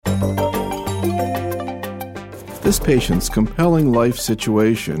This patient's compelling life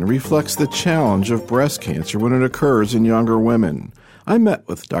situation reflects the challenge of breast cancer when it occurs in younger women. I met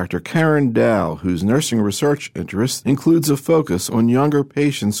with Dr. Karen Dow, whose nursing research interest includes a focus on younger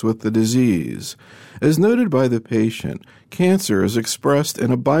patients with the disease. As noted by the patient, cancer is expressed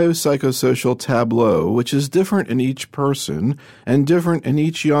in a biopsychosocial tableau which is different in each person and different in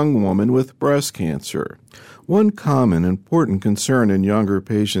each young woman with breast cancer. One common important concern in younger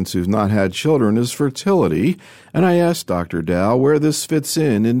patients who've not had children is fertility, and I asked Dr. Dow where this fits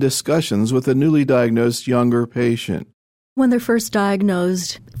in discussions with a newly diagnosed younger patient. When they're first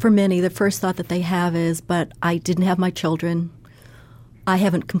diagnosed, for many, the first thought that they have is, but I didn't have my children. I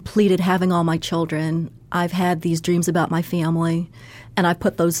haven't completed having all my children. I've had these dreams about my family, and I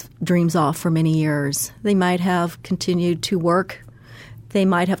put those dreams off for many years. They might have continued to work. They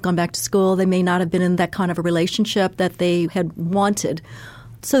might have gone back to school. They may not have been in that kind of a relationship that they had wanted.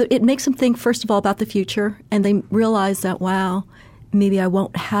 So it makes them think, first of all, about the future, and they realize that, wow, maybe I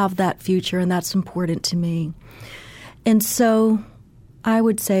won't have that future, and that's important to me. And so I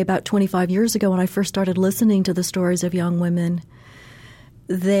would say about 25 years ago when I first started listening to the stories of young women,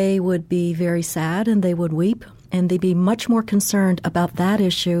 they would be very sad and they would weep, and they'd be much more concerned about that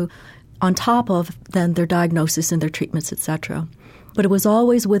issue on top of then their diagnosis and their treatments, etc. But it was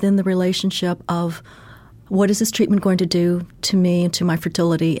always within the relationship of what is this treatment going to do to me and to my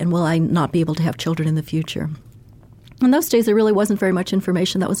fertility, and will I not be able to have children in the future? In those days, there really wasn't very much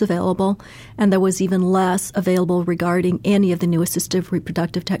information that was available, and there was even less available regarding any of the new assistive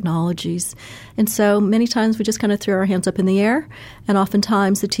reproductive technologies. And so many times we just kind of threw our hands up in the air, and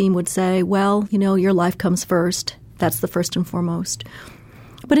oftentimes the team would say, well, your life comes first. That's the first and foremost.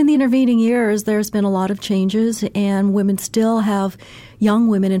 But in the intervening years, there's been a lot of changes, and young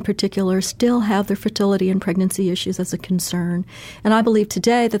women in particular, still have their fertility and pregnancy issues as a concern. And I believe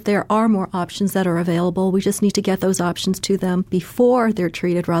today that there are more options that are available. We just need to get those options to them before they're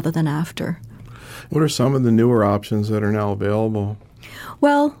treated rather than after. What are some of the newer options that are now available?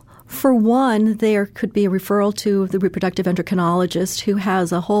 Well, for one, there could be a referral to the reproductive endocrinologist who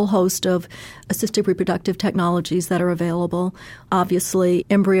has a whole host of assisted reproductive technologies that are available. Obviously,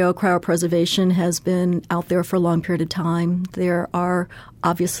 embryo cryopreservation has been out there for a long period of time. There are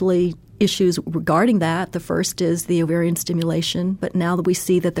obviously issues regarding that. The first is the ovarian stimulation, but now that we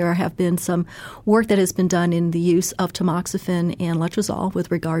see that there have been some work that has been done in the use of tamoxifen and letrozole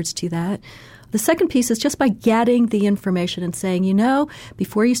with regards to that. The second piece is just by getting the information and saying,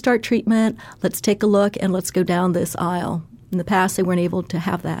 before you start treatment, let's take a look and let's go down this aisle. In the past, they weren't able to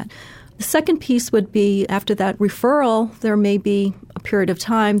have that. The second piece would be after that referral, there may be a period of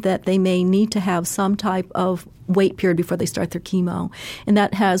time that they may need to have some type of wait period before they start their chemo. And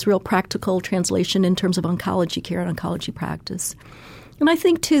that has real practical translation in terms of oncology care and oncology practice. And I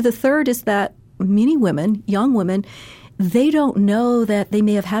think, too, the third is that many women, young women, they don't know that they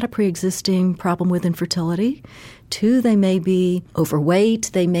may have had a pre-existing problem with infertility. Two, they may be overweight.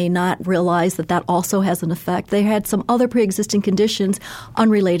 They may not realize that that also has an effect. They had some other pre-existing conditions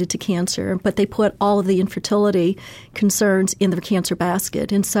unrelated to cancer, but they put all of the infertility concerns in their cancer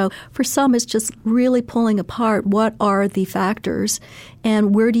basket. And so for some, it's just really pulling apart what are the factors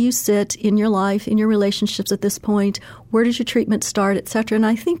and where do you sit in your life, in your relationships at this point, where does your treatment start, et cetera. And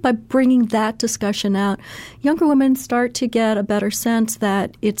I think by bringing that discussion out, younger women start to get a better sense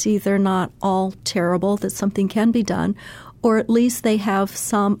that it's either not all terrible, that something can be done, or at least they have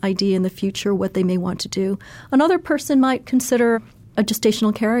some idea in the future what they may want to do. Another person might consider a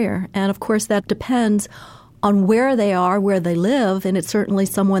gestational carrier, and of course that depends on where they are, where they live, and it's certainly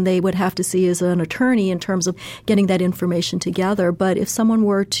someone they would have to see as an attorney in terms of getting that information together. But if someone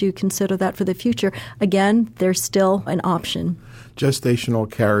were to consider that for the future, again, there's still an option. Gestational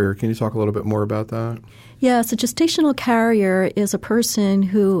carrier, can you talk a little bit more about that? Yes, a gestational carrier is a person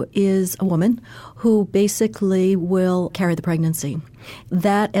who is a woman who basically will carry the pregnancy.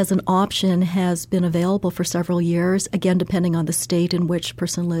 That as an option has been available for several years, again, depending on the state in which a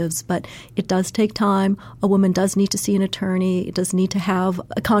person lives. But it does take time. A woman does need to see an attorney. It does need to have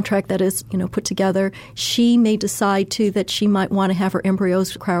a contract that is, put together. She may decide, too, that she might want to have her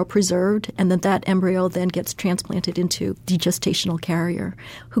embryos cryopreserved, and that embryo then gets transplanted into the gestational carrier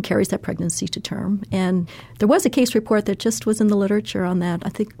who carries that pregnancy to term. And there was a case report that just was in the literature on that, I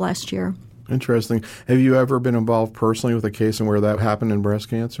think, last year. Interesting. Have you ever been involved personally with a case in where that happened in breast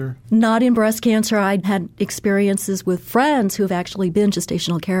cancer? Not in breast cancer. I had experiences with friends who have actually been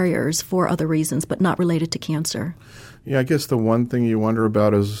gestational carriers for other reasons, but not related to cancer. Yeah, I guess the one thing you wonder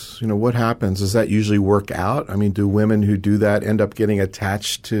about is, what happens? Does that usually work out? I mean, do women who do that end up getting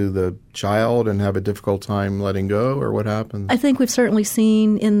attached to the child and have a difficult time letting go, or what happens? I think we've certainly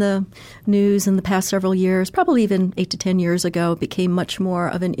seen in the news in the past several years, probably even 8 to 10 years ago, it became much more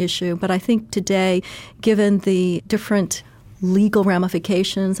of an issue. But I think today, given the different legal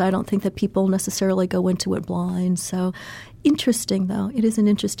ramifications, I don't think that people necessarily go into it blind. So interesting, though. It is an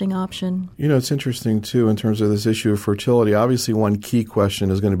interesting option. It's interesting, too, in terms of this issue of fertility. Obviously, one key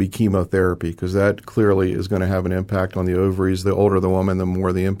question is going to be chemotherapy, because that clearly is going to have an impact on the ovaries. The older the woman, the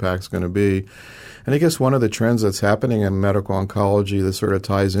more the impact's going to be. And I guess one of the trends that's happening in medical oncology that sort of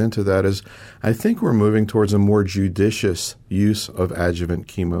ties into that is I think we're moving towards a more judicious use of adjuvant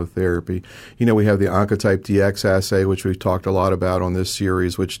chemotherapy. We have the Oncotype DX assay, which we've talked a lot about on this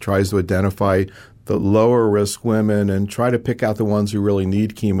series, which tries to identify the lower risk women and try to pick out the ones who really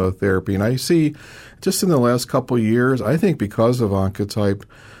need chemotherapy. And I see just in the last couple of years, I think because of Oncotype,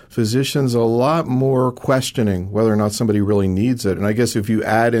 physicians a lot more questioning whether or not somebody really needs it. And I guess if you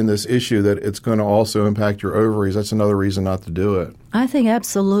add in this issue that it's going to also impact your ovaries, that's another reason not to do it. I think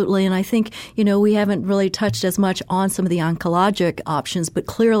absolutely. And I think, we haven't really touched as much on some of the oncologic options, but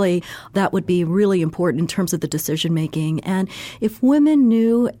clearly that would be really important in terms of the decision making. And if women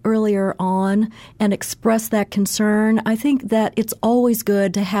knew earlier on and expressed that concern, I think that it's always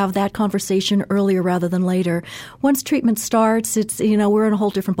good to have that conversation earlier rather than later. Once treatment starts, it's, we're in a whole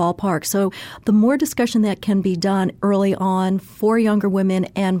different ballpark. So the more discussion that can be done early on for younger women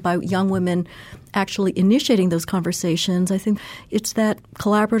and by young women actually initiating those conversations, I think it's that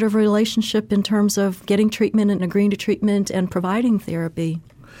collaborative relationship in terms of getting treatment and agreeing to treatment and providing therapy.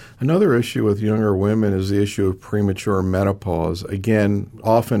 Another issue with younger women is the issue of premature menopause. Again,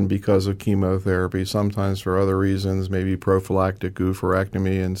 often because of chemotherapy, sometimes for other reasons, maybe prophylactic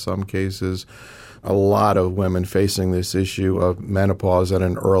oophorectomy in some cases. A lot of women facing this issue of menopause at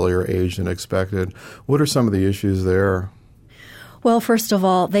an earlier age than expected. What are some of the issues there? Well, first of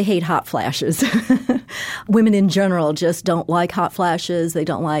all, they hate hot flashes. Women in general just don't like hot flashes. They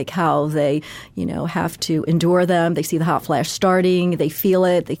don't like how they, have to endure them. They see the hot flash starting. They feel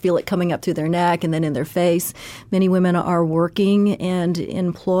it. They feel it coming up through their neck and then in their face. Many women are working and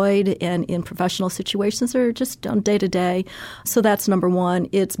employed and in professional situations. They're just on day to day. So that's number one.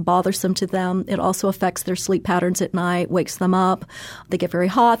 It's bothersome to them. It also affects their sleep patterns at night, wakes them up. They get very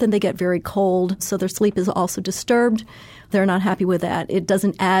hot, then they get very cold. So their sleep is also disturbed. They're not happy with that. It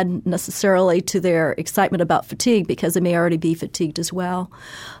doesn't add necessarily to their excitement about fatigue because they may already be fatigued as well.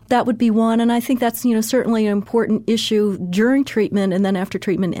 That would be one, and I think that's certainly an important issue during treatment and then after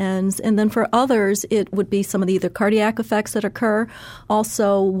treatment ends. And then for others, it would be some of the either cardiac effects that occur,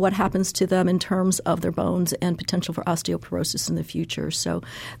 also what happens to them in terms of their bones and potential for osteoporosis in the future. So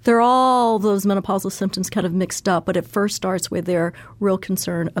they're all those menopausal symptoms kind of mixed up, but it first starts with their real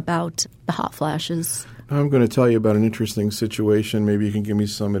concern about the hot flashes. I'm going to tell you about an interesting situation. Maybe you can give me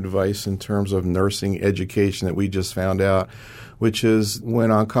some advice in terms of nursing education that we just found out, which is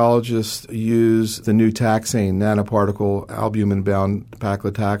when oncologists use the new taxane, nanoparticle albumin-bound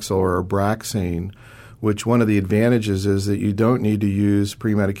paclitaxel or Abraxane, which one of the advantages is that you don't need to use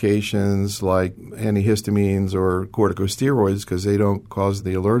pre-medications like antihistamines or corticosteroids because they don't cause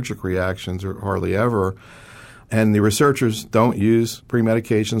the allergic reactions or hardly ever. And the researchers don't use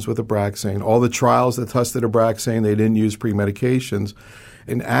pre-medications with Abraxane. All the trials that tested Abraxane, they didn't use pre-medications.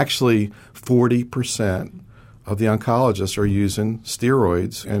 And actually, 40% of the oncologists are using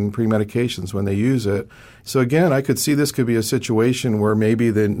steroids and pre-medications when they use it. So again, I could see this could be a situation where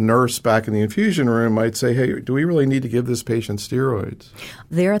maybe the nurse back in the infusion room might say, hey, do we really need to give this patient steroids?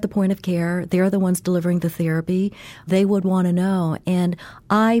 They're at the point of care. They're the ones delivering the therapy. They would want to know. And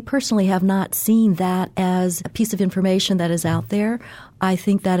I personally have not seen that as a piece of information that is out there. I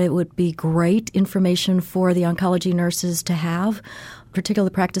think that it would be great information for the oncology nurses to have,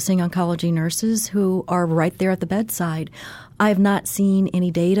 particularly practicing oncology nurses who are right there at the bedside. I have not seen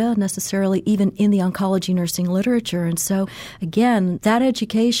any data necessarily even in the oncology nursing literature. And so, again, that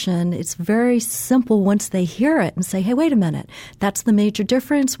education, it's very simple once they hear it and say, hey, wait a minute, that's the major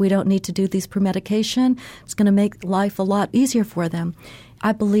difference. We don't need to do these pre-medication. It's going to make life a lot easier for them.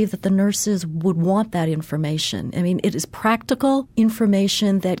 I believe that the nurses would want that information. I mean, it is practical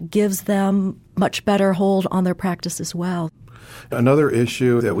information that gives them much better hold on their practice as well. Another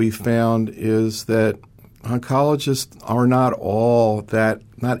issue that we found is that oncologists are not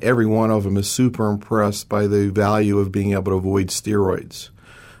every one of them is super impressed by the value of being able to avoid steroids.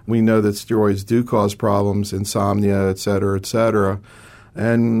 We know that steroids do cause problems, insomnia, et cetera,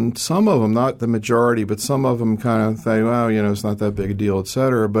 And some of them, not the majority, but some of them kind of think, well, it's not that big a deal, et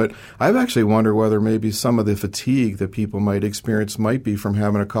cetera. But I've actually wondered whether maybe some of the fatigue that people might experience might be from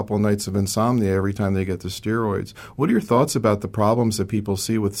having a couple of nights of insomnia every time they get the steroids. What are your thoughts about the problems that people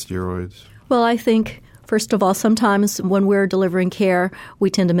see with steroids? Well, I think, first of all, sometimes when we're delivering care, we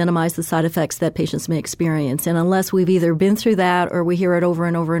tend to minimize the side effects that patients may experience. And unless we've either been through that or we hear it over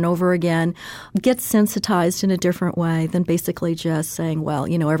and over and over again, get sensitized in a different way than basically just saying, well,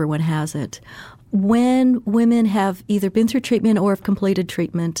 everyone has it. When women have either been through treatment or have completed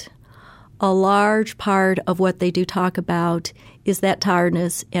treatment, a large part of what they do talk about is that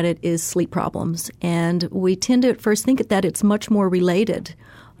tiredness, and it is sleep problems. And we tend to at first think that it's much more related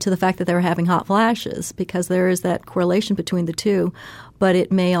to the fact that they're having hot flashes, because there is that correlation between the two, but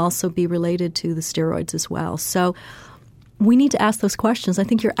it may also be related to the steroids as well. So we need to ask those questions. I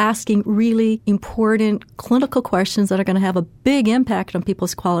think you're asking really important clinical questions that are going to have a big impact on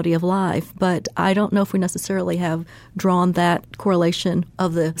people's quality of life, but I don't know if we necessarily have drawn that correlation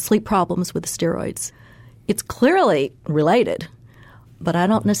of the sleep problems with the steroids. It's clearly related, but I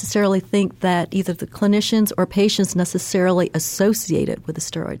don't necessarily think that either the clinicians or patients necessarily associate it with the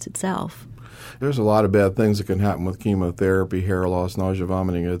steroids itself. There's a lot of bad things that can happen with chemotherapy, hair loss, nausea,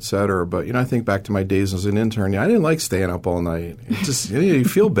 vomiting, et cetera. But, I think back to my days as an intern. I didn't like staying up all night. It's just, you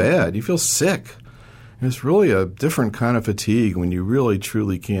feel bad. You feel sick. And it's really a different kind of fatigue when you really,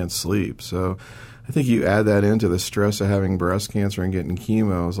 truly can't sleep. So I think you add that into the stress of having breast cancer and getting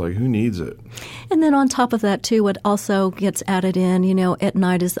chemo. It's like, who needs it? And then on top of that, too, what also gets added in, at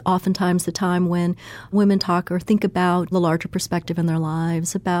night is oftentimes the time when women talk or think about the larger perspective in their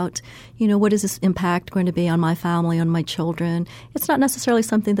lives, about, what is this impact going to be on my family, on my children? It's not necessarily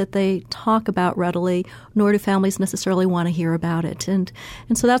something that they talk about readily, nor do families necessarily want to hear about it. And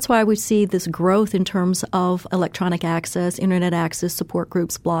so that's why we see this growth in terms of electronic access, internet access, support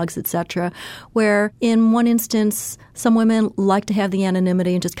groups, blogs, et cetera, where in one instance, some women like to have the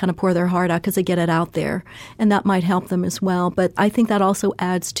anonymity and just kind of pour their heart out because they get it out there, and that might help them as well. But I think that also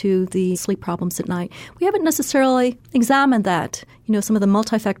adds to the sleep problems at night. We haven't necessarily examined that, some of the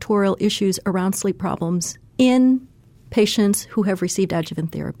multifactorial issues around sleep problems in patients who have received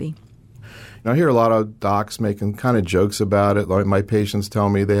adjuvant therapy. I hear a lot of docs making kind of jokes about it. Like my patients tell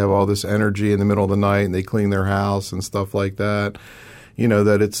me they have all this energy in the middle of the night and they clean their house and stuff like that.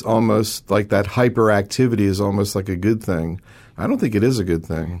 That it's almost like that hyperactivity is almost like a good thing. I don't think it is a good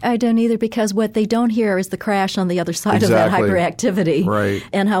thing. I don't either, because what they don't hear is the crash on the other side Exactly. of that hyperactivity, right,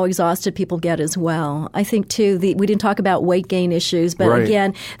 and how exhausted people get as well. I think, too, we didn't talk about weight gain issues, but right.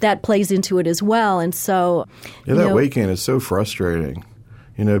 Again, that plays into it as well. And so, that weight gain is so frustrating.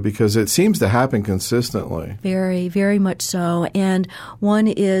 Because it seems to happen consistently. Very, very much so. And one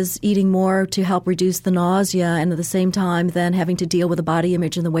is eating more to help reduce the nausea, and at the same time then having to deal with the body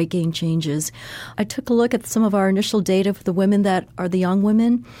image and the weight gain changes. I took a look at some of our initial data for the women that are the young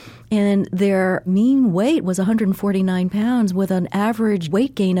women, and their mean weight was 149 pounds with an average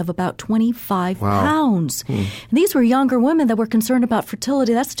weight gain of about 25 pounds. And these were younger women that were concerned about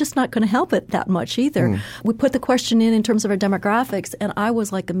fertility. That's just not going to help it that much either. We put the question in terms of our demographics, and I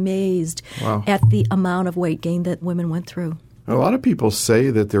was amazed at the amount of weight gain that women went through. A lot of people say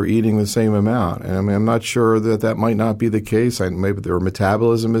that they're eating the same amount. And I'm not sure that might not be the case. Maybe their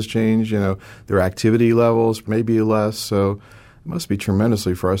metabolism has changed, their activity levels maybe less. So it must be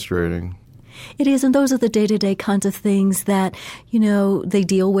tremendously frustrating. It is, and those are the day-to-day kinds of things that, they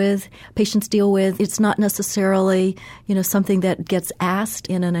deal with, patients deal with. It's not necessarily, something that gets asked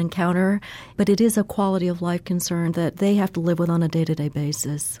in an encounter, but it is a quality of life concern that they have to live with on a day-to-day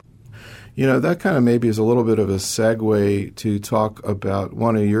basis. That kind of maybe is a little bit of a segue to talk about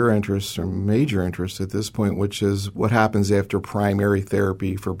one of your interests or major interests at this point, which is what happens after primary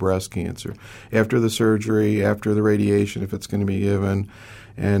therapy for breast cancer, after the surgery, after the radiation, if it's going to be given,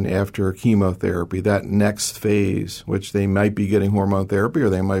 and after chemotherapy, that next phase, which they might be getting hormone therapy, or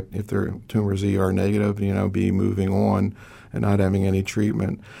they might, if their tumor's ER negative, be moving on and not having any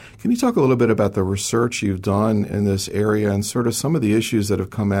treatment. Can you talk a little bit about the research you've done in this area and sort of some of the issues that have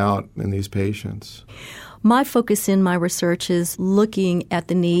come out in these patients? My focus in my research is looking at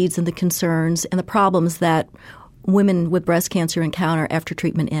the needs and the concerns and the problems that women with breast cancer encounter after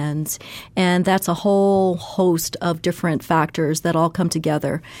treatment ends. And that's a whole host of different factors that all come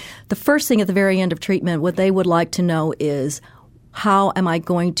together. The first thing at the very end of treatment, what they would like to know is, how am I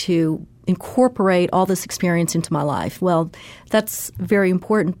going to incorporate all this experience into my life? Well, that's very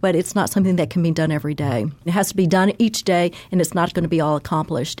important, but it's not something that can be done every day. It has to be done each day, and it's not going to be all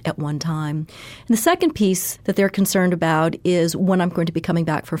accomplished at one time. And the second piece that they're concerned about is when I'm going to be coming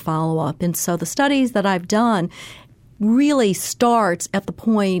back for follow-up. And so the studies that I've done really starts at the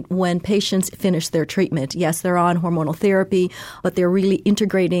point when patients finish their treatment. Yes, they're on hormonal therapy, but they're really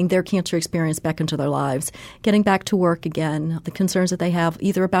integrating their cancer experience back into their lives, getting back to work again, the concerns that they have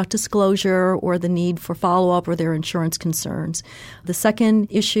either about disclosure or the need for follow-up or their insurance concerns. The second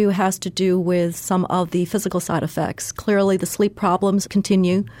issue has to do with some of the physical side effects. Clearly, the sleep problems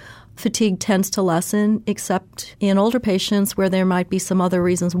continue. Fatigue tends to lessen, except in older patients where there might be some other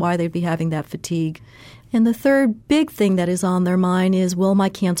reasons why they'd be having that fatigue. And the third big thing that is on their mind is, will my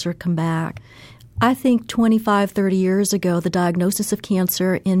cancer come back? I think 25, 30 years ago, the diagnosis of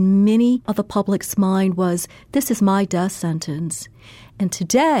cancer in many of the public's mind was, this is my death sentence. And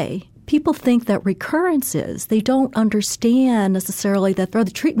today, people think that recurrences, they don't understand necessarily that there are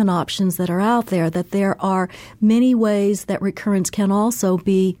the treatment options that are out there, that there are many ways that recurrence can also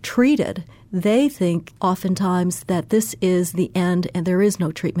be treated. They think oftentimes that this is the end and there is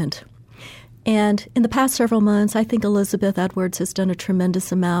no treatment. And in the past several months, I think Elizabeth Edwards has done a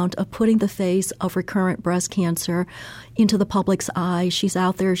tremendous amount of putting the face of recurrent breast cancer into the public's eye. She's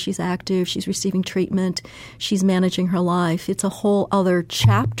out there, she's active, she's receiving treatment, she's managing her life. It's a whole other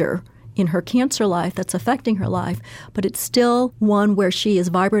chapter in her cancer life that's affecting her life, but it's still one where she is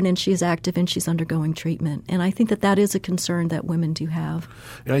vibrant and she's active and she's undergoing treatment. And I think that that is a concern that women do have.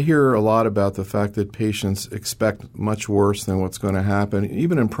 I hear a lot about the fact that patients expect much worse than what's going to happen,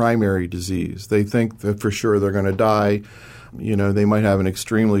 even in primary disease. They think that for sure they're going to die. You know, they might have an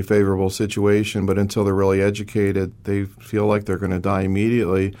extremely favorable situation, but until they're really educated, they feel like they're going to die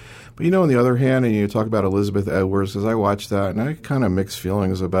immediately. But, you know, on the other hand, and you talk about Elizabeth Edwards, because I watched that, and I kind of mixed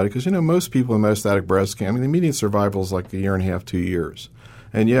feelings about it, because, you know, most people in metastatic breast cancer, I mean, the median survival is like 1.5 years, 2 years.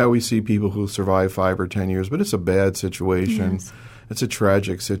 And, yeah, we see people who survive 5 or 10 years, but it's a bad situation. Yes. It's a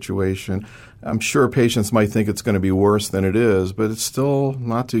tragic situation. I'm sure patients might think it's going to be worse than it is, but it's still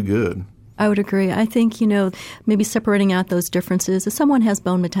not too good. I would agree. I think, you know, maybe separating out those differences. If someone has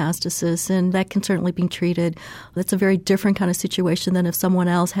bone metastasis, and that can certainly be treated, that's a very different kind of situation than if someone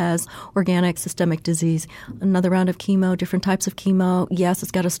else has organic systemic disease. Another round of chemo, different types of chemo, yes,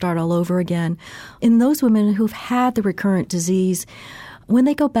 it's got to start all over again. In those women who've had the recurrent disease, when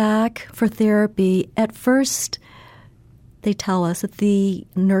they go back for therapy, at first they tell us that the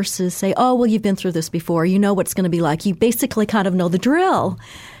nurses say, oh, well, you've been through this before. You know what it's going to be like. You basically kind of know the drill.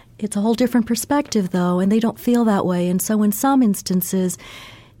 It's a whole different perspective, though, and they don't feel that way. And so in some instances,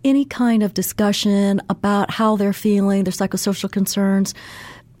 any kind of discussion about how they're feeling, their psychosocial concerns,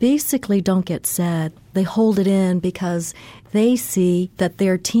 basically don't get said. They hold it in because they see that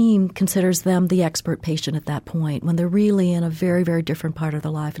their team considers them the expert patient at that point when they're really in a very, very different part of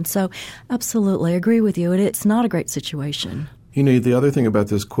their life. And so, absolutely, I agree with you. It's not a great situation. You know, the other thing about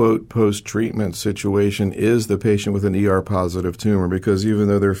this, quote, post-treatment situation is the patient with an ER-positive tumor, because even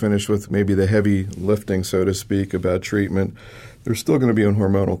though they're finished with maybe the heavy lifting, so to speak, about treatment, they're still going to be on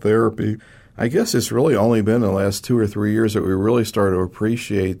hormonal therapy. I guess it's really only been the last 2 or 3 years that we really started to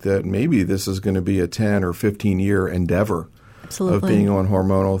appreciate that maybe this is going to be a 10 or 15-year endeavor of being on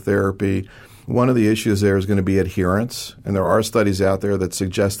hormonal therapy. One of the issues there is going to be adherence, and there are studies out there that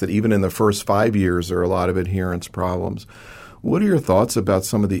suggest that even in the first 5 years there are a lot of adherence problems. What are your thoughts about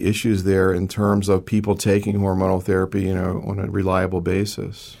some of the issues there in terms of people taking hormonal therapy, you know, on a reliable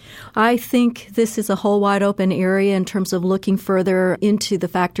basis? I think this is a whole wide open area in terms of looking further into the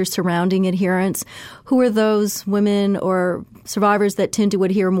factors surrounding adherence. Who are those women or survivors that tend to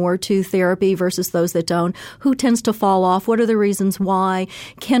adhere more to therapy versus those that don't? Who tends to fall off? What are the reasons why?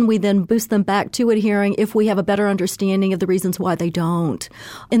 Can we then boost them back to adhering if we have a better understanding of the reasons why they don't?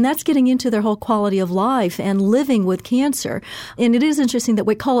 And that's getting into their whole quality of life and living with cancer. And it is interesting that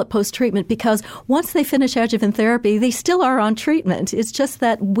we call it post-treatment because once they finish adjuvant therapy, they still are on treatment. It's just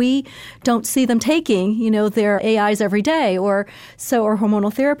that we don't see them taking, you know, their AIs every day or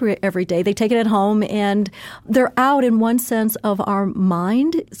hormonal therapy every day. They take it at home and they're out in one sense of our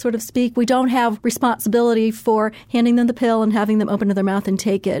mind, so to speak. We don't have responsibility for handing them the pill and having them open their mouth and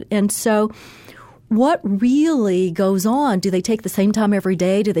take it. And so what really goes on? Do they take the same time every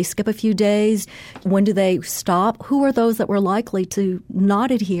day? Do they skip a few days? When do they stop? Who are those that were likely to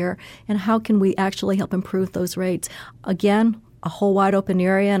not adhere? And how can we actually help improve those rates? Again, a whole wide open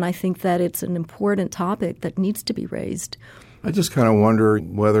area, and I think that it's an important topic that needs to be raised. I just kind of wonder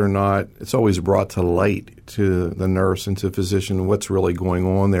whether or not it's always brought to light to the nurse and to physician what's really going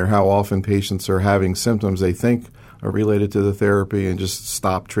on there, how often patients are having symptoms they think are related to the therapy and just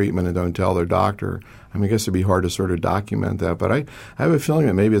stop treatment and don't tell their doctor. I mean, I guess it'd be hard to sort of document that, but I have a feeling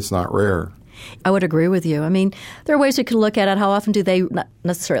that maybe it's not rare. I would agree with you. I mean, there are ways we could look at it. How often do they, not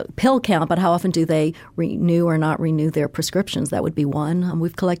necessarily pill count, but how often do they renew or not renew their prescriptions? That would be one.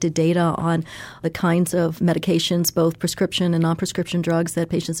 We've collected data on the kinds of medications, both prescription and non-prescription drugs that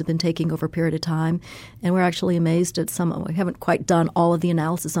patients have been taking over a period of time. And we're actually amazed at some. We haven't quite done all of the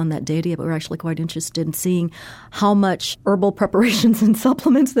analysis on that data yet, but we're actually quite interested in seeing how much herbal preparations and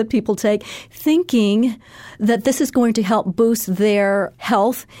supplements that people take, thinking that this is going to help boost their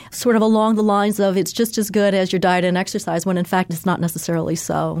health, sort of along the lines of it's just as good as your diet and exercise, when in fact it's not necessarily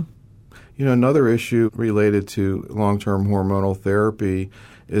so. You know, another issue related to long-term hormonal therapy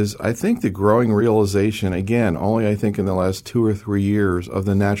is I think the growing realization, again, only I think in the last 2 or 3 years, of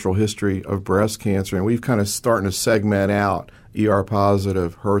the natural history of breast cancer. And we've kind of starting to segment out ER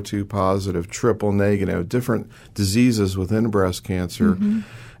positive, HER2 positive, triple negative, different diseases within breast cancer. Mm-hmm.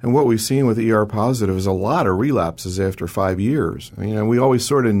 And what we've seen with ER positive is a lot of relapses after 5 years. You know, we always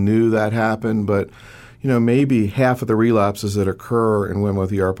sort of knew that happened, but you know, maybe half of the relapses that occur in women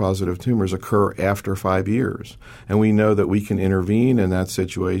with ER-positive tumors occur after 5 years. And we know that we can intervene in that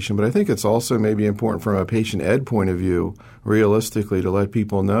situation. But I think it's also maybe important from a patient ed point of view, realistically, to let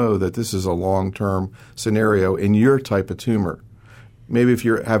people know that this is a long-term scenario in your type of tumor. Maybe if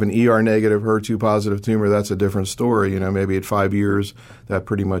you have an ER-negative, HER2-positive tumor, that's a different story. You know, maybe at 5 years, that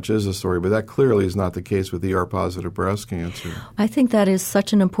pretty much is a story. But that clearly is not the case with ER-positive breast cancer. I think that is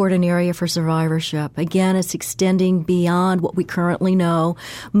such an important area for survivorship. Again, it's extending beyond what we currently know,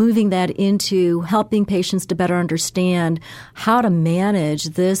 moving that into helping patients to better understand how to manage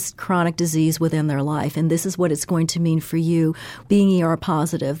this chronic disease within their life. And this is what it's going to mean for you being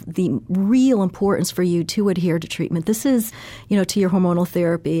ER-positive, the real importance for you to adhere to treatment. This is, you know, to your hormonal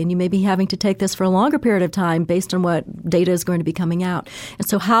therapy, and you may be having to take this for a longer period of time based on what data is going to be coming out. And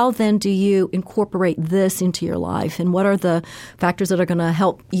so how then do you incorporate this into your life, and what are the factors that are going to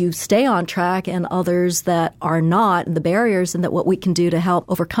help you stay on track and others that are not, and the barriers, and that what we can do to help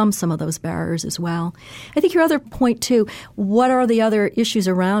overcome some of those barriers as well. I think your other point too, what are the other issues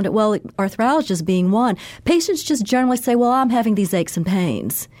around it? Well, arthralgia being one. Patients just generally say, well, I'm having these aches and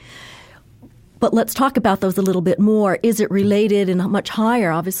pains. But let's talk about those a little bit more. Is it related and much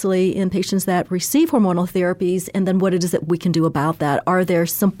higher, obviously, in patients that receive hormonal therapies? And then what it is that we can do about that? Are there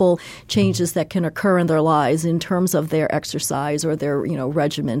simple changes that can occur in their lives in terms of their exercise or their, you know,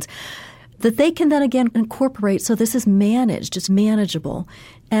 regimens that they can then again incorporate so this is managed, it's manageable?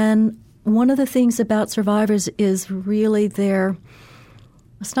 And one of the things about survivors is really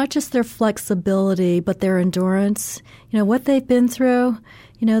it's not just their flexibility, but their endurance. You know, what they've been through.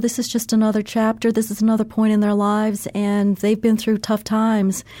 You know, this is just another chapter. This is another point in their lives, and they've been through tough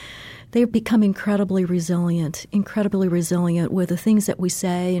times. They've become incredibly resilient with the things that we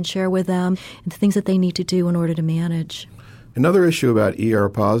say and share with them and the things that they need to do in order to manage. Another issue about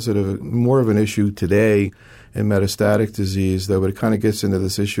ER-positive, more of an issue today in metastatic disease, though, but it kind of gets into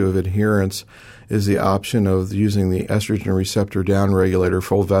this issue of adherence, is the option of using the estrogen receptor downregulator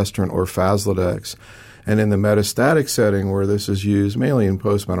fulvestrant or Faslodex. And in the metastatic setting where this is used, mainly in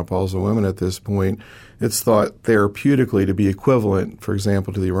postmenopausal women at this point, it's thought therapeutically to be equivalent, for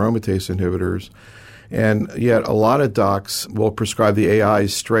example, to the aromatase inhibitors. And yet a lot of docs will prescribe the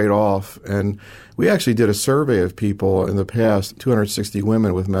AIs straight off. And we actually did a survey of people in the past, 260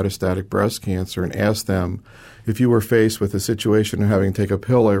 women with metastatic breast cancer, and asked them, if you were faced with a situation of having to take a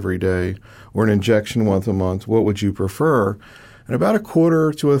pill every day or an injection once a month, what would you prefer? And about a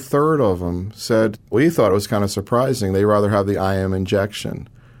quarter to a third of them said, we thought it was kind of surprising. They'd rather have the IM injection.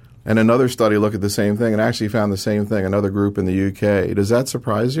 And another study looked at the same thing and actually found the same thing, another group in the UK. Does that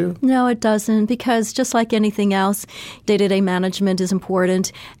surprise you? No, it doesn't, because just like anything else, day-to-day management is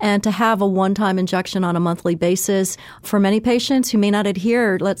important. And to have a one-time injection on a monthly basis, for many patients who may not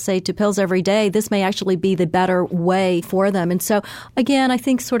adhere, let's say, to pills every day, this may actually be the better way for them. And so, again, I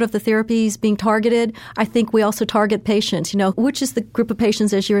think sort of the therapies being targeted, I think we also target patients, you know, which is the group of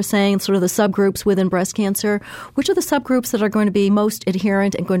patients, as you were saying, sort of the subgroups within breast cancer, which are the subgroups that are going to be most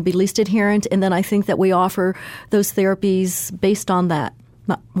adherent and going to be least adherent, and then I think that we offer those therapies based on that,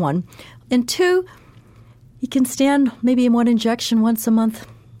 not one. And two, you can stand maybe in one injection once a month.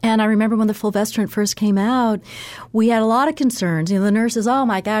 And I remember when the fulvestrant first came out, we had a lot of concerns. You know, the nurses, oh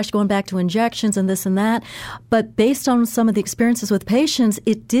my gosh, going back to injections and this and that. But based on some of the experiences with patients,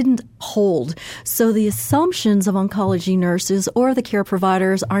 it didn't hold. So the assumptions of oncology nurses or the care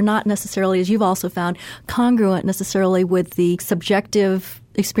providers are not necessarily, as you've also found, congruent necessarily with the subjective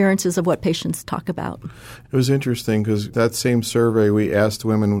experiences of what patients talk about. It was interesting because that same survey, we asked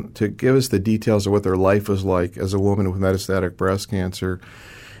women to give us the details of what their life was like as a woman with metastatic breast cancer.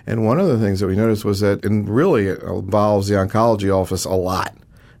 And one of the things that we noticed was that it really involves the oncology office a lot.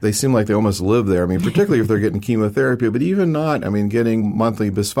 they seem like they almost live there. I mean, particularly if they're getting chemotherapy, but even not, I mean, getting monthly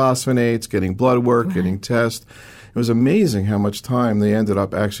bisphosphonates, getting blood work, right, getting tests. It was amazing how much time they ended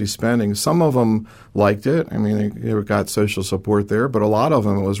up actually spending. Some of them liked it. I mean, they got social support there, but a lot of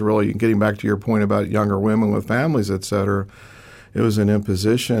them, it was really, getting back to your point about younger women with families, et cetera, it was an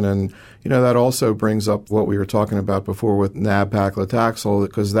imposition. And, that also brings up what we were talking about before with nab-paclitaxel,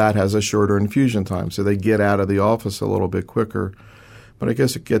 because that has a shorter infusion time. So they get out of the office a little bit quicker. But I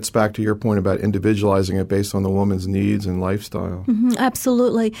guess it gets back to your point about individualizing it based on the woman's needs and lifestyle. Mm-hmm,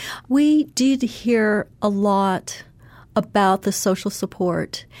 absolutely. We did hear a lot about the social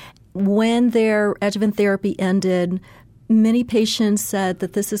support. When their adjuvant therapy ended, many patients said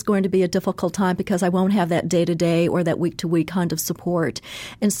that this is going to be a difficult time because I won't have that day-to-day or that week-to-week kind of support.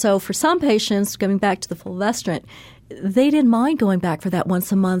 And so for some patients, going back to the fulvestrant, they didn't mind going back for that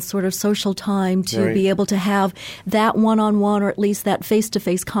once-a-month sort of social time to right, be able to have that one-on-one or at least that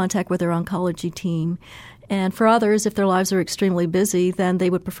face-to-face contact with their oncology team. And for others, if their lives are extremely busy, then they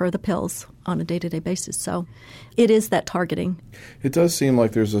would prefer the pills on a day-to-day basis. So it is that targeting. It does seem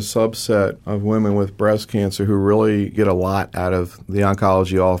like there's a subset of women with breast cancer who really get a lot out of the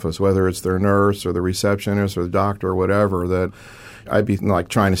oncology office, whether it's their nurse or the receptionist or the doctor or whatever, that I'd be like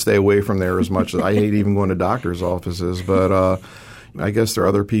trying to stay away from there as much as I hate even going to doctors' offices. But I guess there are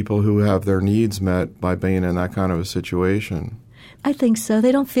other people who have their needs met by being in that kind of a situation. I think so.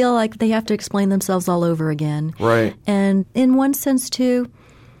 They don't feel like they have to explain themselves all over again. Right. And in one sense, too,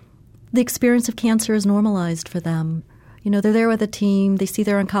 the experience of cancer is normalized for them. They're there with a team. They see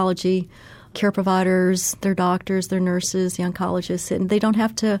their oncology care providers, their doctors, their nurses, the oncologists, and they don't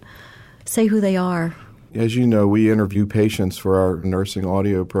have to say who they are. As you know, we interview patients for our nursing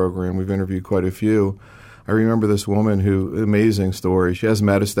audio program. We've interviewed quite a few. I remember this woman amazing story. She has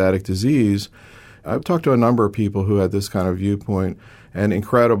metastatic disease. I've talked to a number of people who had this kind of viewpoint, and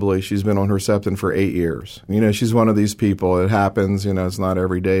incredibly, she's been on Herceptin for 8 years. She's one of these people. It happens, it's not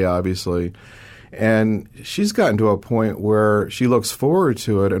every day, obviously. And she's gotten to a point where she looks forward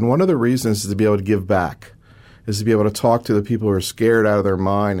to it, and one of the reasons is to be able to give back, is to be able to talk to the people who are scared out of their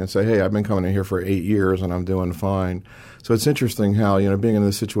mind and say, hey, I've been coming in here for 8 years and I'm doing fine. So it's interesting how, being in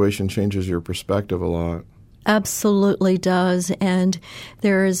this situation changes your perspective a lot. Absolutely does. And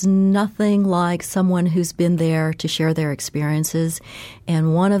there is nothing like someone who's been there to share their experiences.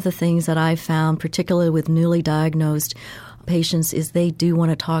 And one of the things that I found, particularly with newly diagnosed patients, is they do want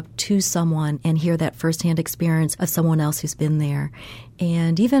to talk to someone and hear that firsthand experience of someone else who's been there.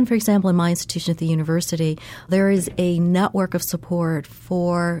 And even, for example, in my institution at the university, there is a network of support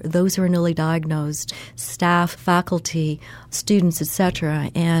for those who are newly diagnosed, staff, faculty, students,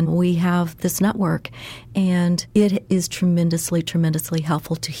 etc. And we have this network. And it is tremendously, tremendously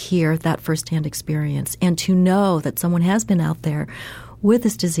helpful to hear that firsthand experience and to know that someone has been out there with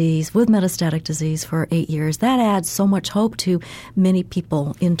this disease, with metastatic disease for 8 years. That adds so much hope to many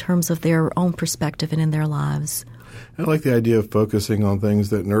people in terms of their own perspective and in their lives. I like the idea of focusing on things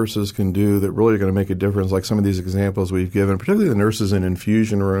that nurses can do that really are going to make a difference, like some of these examples we've given, particularly the nurses in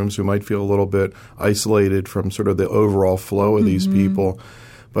infusion rooms who might feel a little bit isolated from sort of the overall flow of these people.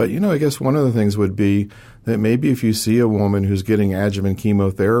 But, I guess one of the things would be that maybe if you see a woman who's getting adjuvant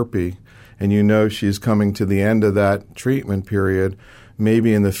chemotherapy and she's coming to the end of that treatment period,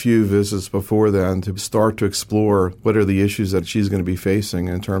 maybe in the few visits before then to start to explore what are the issues that she's going to be facing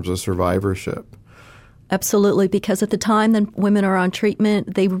in terms of survivorship. Absolutely, because at the time that women are on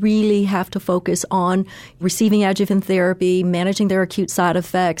treatment, they really have to focus on receiving adjuvant therapy, managing their acute side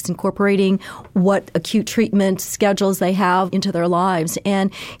effects, incorporating what acute treatment schedules they have into their lives.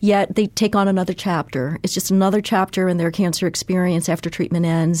 And yet they take on another chapter. It's just another chapter in their cancer experience after treatment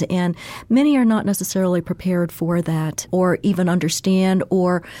ends. And many are not necessarily prepared for that or even understand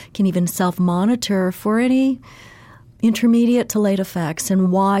or can even self-monitor for any intermediate to late effects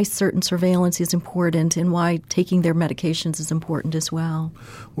and why certain surveillance is important and why taking their medications is important as well.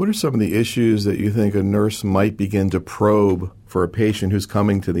 What are some of the issues that you think a nurse might begin to probe for a patient who's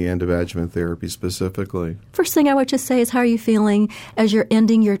coming to the end of adjuvant therapy specifically? First thing I would just say is, how are you feeling as you're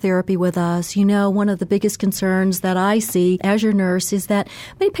ending your therapy with us? One of the biggest concerns that I see as your nurse is that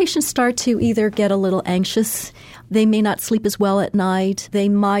many patients start to either get a little anxious. They may not sleep as well at night. They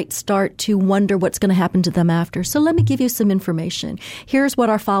might start to wonder what's going to happen to them after. So let me give you some information. Here's what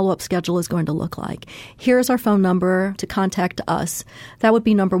our follow-up schedule is going to look like. Here's our phone number to contact us. That would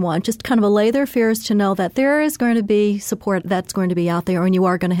be number one. Just kind of allay their fears to know that there is going to be support that that's going to be out there, and you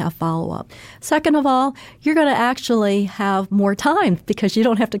are going to have follow-up. Second of all, you're going to actually have more time because you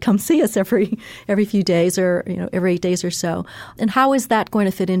don't have to come see us every few days or every 8 days or so. And how is that going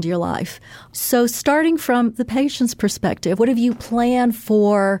to fit into your life? So starting from the patient's perspective, what have you planned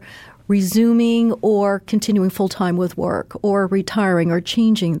for resuming or continuing full-time with work or retiring or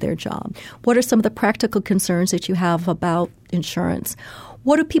changing their job? What are some of the practical concerns that you have about insurance?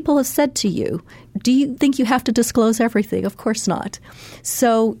 What do people have said to you? Do you think you have to disclose everything? Of course not.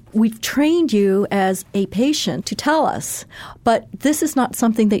 So we've trained you as a patient to tell us, but this is not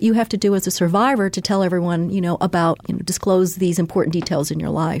something that you have to do as a survivor to tell everyone, about, disclose these important details in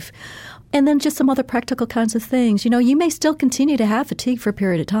your life. And then just some other practical kinds of things. You may still continue to have fatigue for a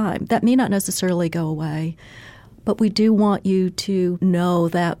period of time. That may not necessarily go away. But we do want you to know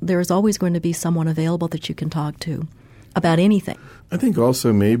that there's always going to be someone available that you can talk to about anything. I think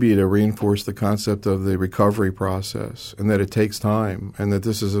also maybe to reinforce the concept of the recovery process and that it takes time and that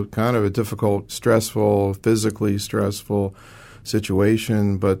this is a kind of a difficult, stressful, physically stressful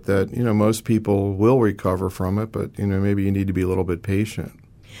situation, but that, most people will recover from it, but, maybe you need to be a little bit patient.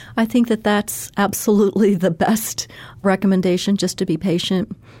 I think that that's absolutely the best recommendation, just to be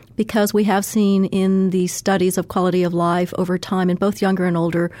patient, because we have seen in the studies of quality of life over time in both younger and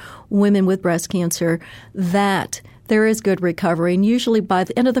older women with breast cancer that there is good recovery. And usually by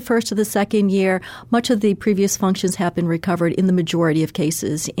the end of the first or the second year, much of the previous functions have been recovered in the majority of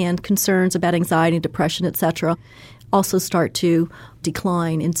cases, and concerns about anxiety, depression, etc., also start to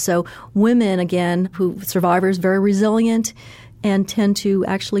decline. And so women, again, survivors, very resilient and tend to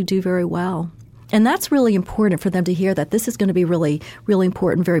actually do very well. And that's really important for them to hear, that this is going to be really, really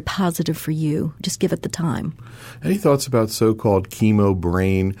important, very positive for you. Just give it the time. Any thoughts about so-called chemo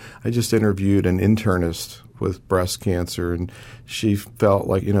brain? I just interviewed an internist with breast cancer, and she felt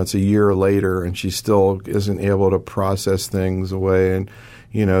like, it's a year later and she still isn't able to process things the way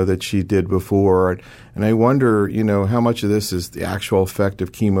that she did before. And I wonder, how much of this is the actual effect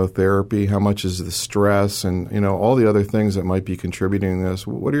of chemotherapy, how much is the stress and, all the other things that might be contributing to this.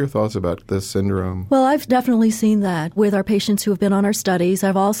 What are your thoughts about this syndrome? Well, I've definitely seen that with our patients who have been on our studies.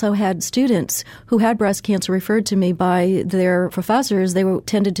 I've also had students who had breast cancer referred to me by their professors. They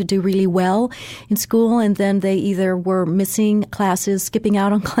tended to do really well in school, and then they either were missing classes, skipping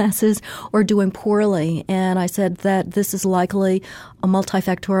out on classes, or doing poorly. And I said that this is likely a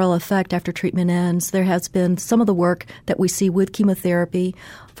multifactorial effect after treatment ends. There has been some of the work that we see with chemotherapy.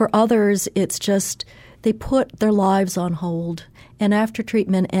 For others, it's just they put their lives on hold. And after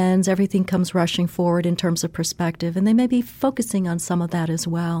treatment ends, everything comes rushing forward in terms of perspective. And they may be focusing on some of that as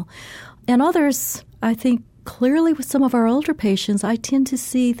well. And others, I think, clearly with some of our older patients, I tend to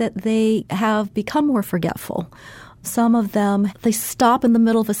see that they have become more forgetful. Some of them, they stop in the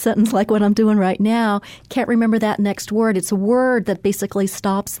middle of a sentence like what I'm doing right now, can't remember that next word. It's a word that basically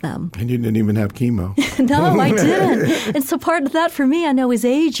stops them. And you didn't even have chemo. No, I didn't. And so part of that for me, I know, is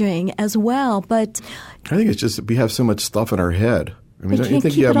aging as well. But I think it's just that we have so much stuff in our head. I mean, don't you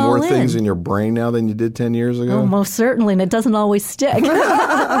think you have more things in your brain now than you did 10 years ago? Oh, most certainly, and it doesn't always stick.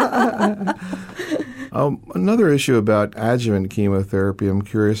 Another issue about adjuvant chemotherapy, I'm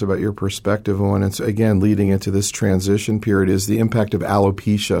curious about your perspective on, it's again leading into this transition period, is the impact of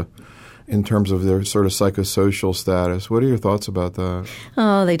alopecia in terms of their sort of psychosocial status. What are your thoughts about that?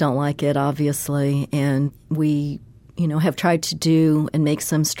 Oh, they don't like it, obviously, and we have tried to do and make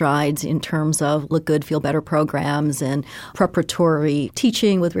some strides in terms of Look Good, Feel Better programs and preparatory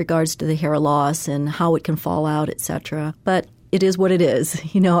teaching with regards to the hair loss and how it can fall out, et cetera. But it is what it is.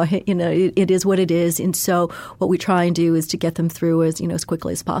 It is what it is. And so what we try and do is to get them through as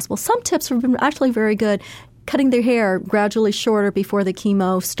quickly as possible. Some tips have been actually very good. Cutting their hair gradually shorter before the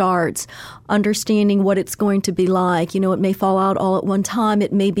chemo starts, understanding what it's going to be like. It may fall out all at one time.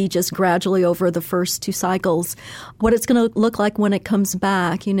 It may be just gradually over the first 2 cycles. What it's going to look like when it comes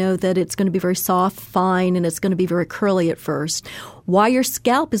back, that it's going to be very soft, fine, and it's going to be very curly at first. Why your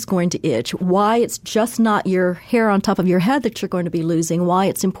scalp is going to itch, why it's just not your hair on top of your head that you're going to be losing, why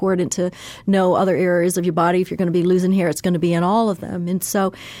it's important to know other areas of your body. If you're going to be losing hair, it's going to be in all of them. And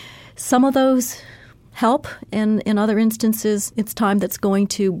so some of those help, and in other instances, it's time that's going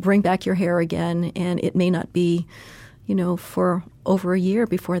to bring back your hair again, and it may not be, for over a year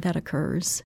before that occurs.